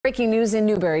Breaking news in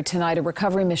Newbury tonight. A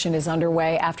recovery mission is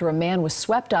underway after a man was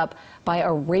swept up by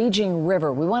a raging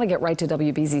river. We want to get right to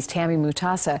WBZ's Tammy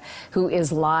Mutasa, who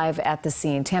is live at the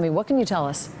scene. Tammy, what can you tell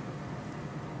us?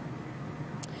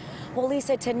 Well,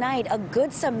 Lisa, tonight, a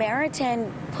Good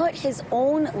Samaritan put his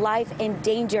own life in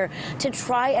danger to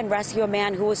try and rescue a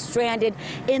man who was stranded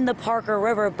in the Parker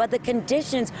River, but the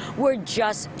conditions were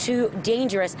just too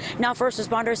dangerous. Now, first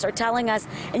responders are telling us,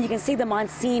 and you can see them on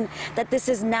scene, that this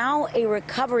is now a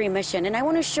recovery mission. And I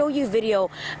want to show you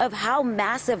video of how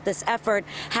massive this effort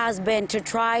has been to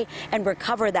try and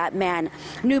recover that man.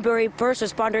 Newbury first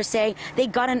responders say they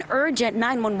got an urgent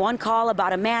 911 call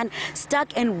about a man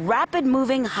stuck in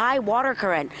rapid-moving high water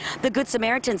current. The Good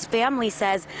Samaritan's family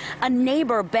says a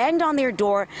neighbor banged on their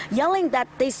door yelling that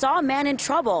they saw a man in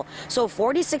trouble. So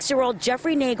 46-year-old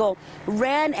Jeffrey Nagel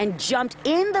ran and jumped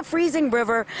in the freezing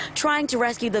river trying to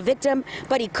rescue the victim,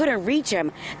 but he couldn't reach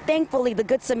him. Thankfully, the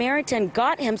Good Samaritan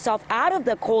got himself out of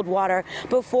the cold water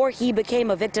before he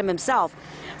became a victim himself.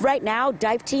 Right now,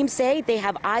 dive teams say they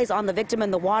have eyes on the victim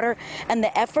in the water, and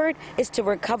the effort is to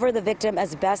recover the victim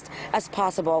as best as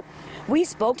possible. We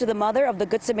spoke to the mother of the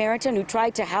Good Samaritan who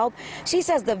tried to help. She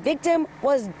says the victim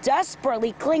was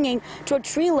desperately clinging to a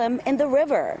tree limb in the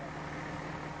river.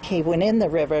 He went in the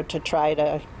river to try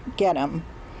to get him,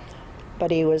 but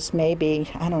he was maybe,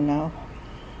 I don't know,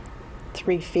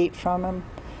 3 feet from him,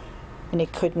 and he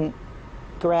couldn't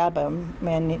grab him,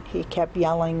 and he kept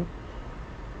yelling,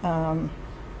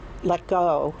 let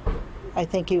go. I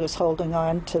think he was holding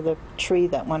on to the tree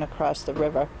that went across the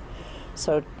river.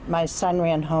 So my son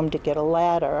ran home to get a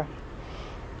ladder,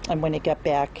 and when he got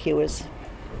back, he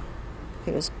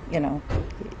had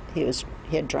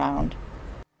drowned.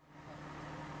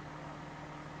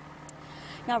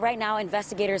 Now, right now,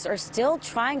 investigators are still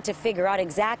trying to figure out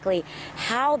exactly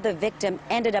how the victim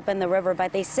ended up in the river,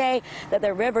 but they say that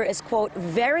the river is, quote,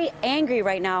 very angry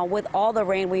right now with all the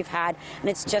rain we've had, and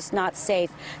it's just not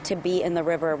safe to be in the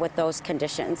river with those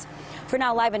conditions. For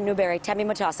now, live in Newbury, Tammy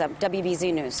Mutasa,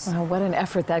 WBZ News. What an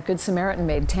effort that Good Samaritan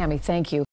made. Tammy, thank you.